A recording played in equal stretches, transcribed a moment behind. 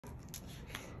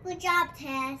Good job,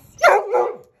 Tess.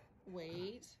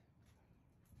 Wait.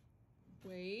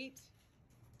 Wait.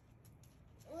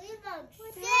 Ladybug,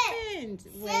 What sit. happened?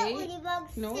 Sit, Wait. Ladybug,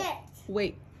 No. sit.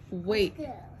 Wait. Wait. Good.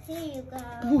 Here you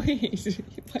go. Wait.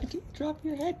 Why'd you drop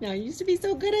your head now? You used to be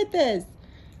so good at this.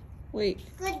 Wait.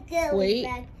 Good girl, Wait.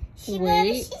 Ladybug.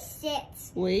 Wait. She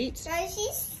sits. Wait. No, she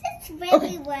sits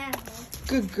very well.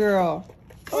 Good girl.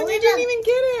 Oh, you Ladybug. didn't even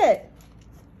get it.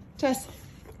 Tess.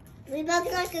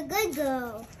 Ladybug's like a good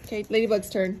girl. Okay, Ladybug's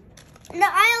turn. No,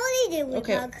 I already did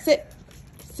Okay, Ladybug. sit.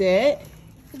 Sit.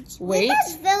 Wait.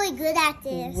 Ladybug's very good at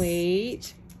this.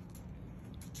 Wait.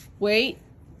 Wait.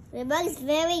 Ladybug's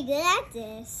very good at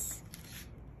this.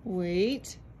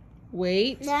 Wait.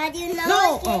 Wait. Now do you know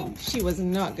No. again? Oh, she was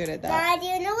not good at that. Now do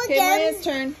you know Okay, again? Maria's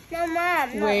turn. No,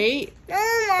 Mom. No. Wait. No, Mom.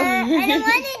 I don't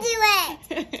want to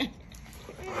do it.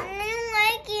 I don't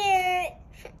like it.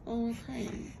 Oh, we're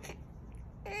crying.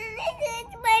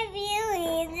 It's my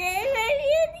feelings. My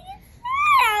feelings are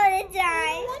sad all the I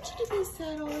time. don't want you to be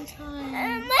sad all the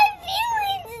time. My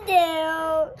feelings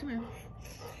do. Come here.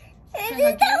 I Can I just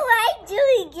hug don't like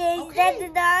doing things that Okay.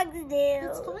 the dogs do.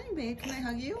 That's fine, babe. Can I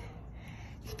hug you?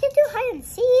 You can do hide and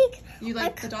seek. You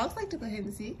the dogs like to play hide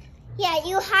and seek. Yeah,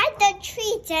 you hide the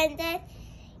treats and then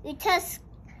you test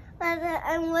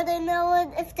whether they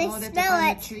know if they Oh, they have to smell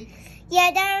find it. the treat.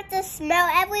 Yeah, they have to smell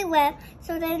everywhere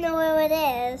so they know where it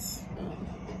is.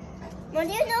 Well,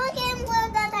 do you know again where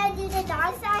that I do the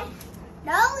dog side?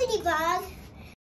 No, Ladybug.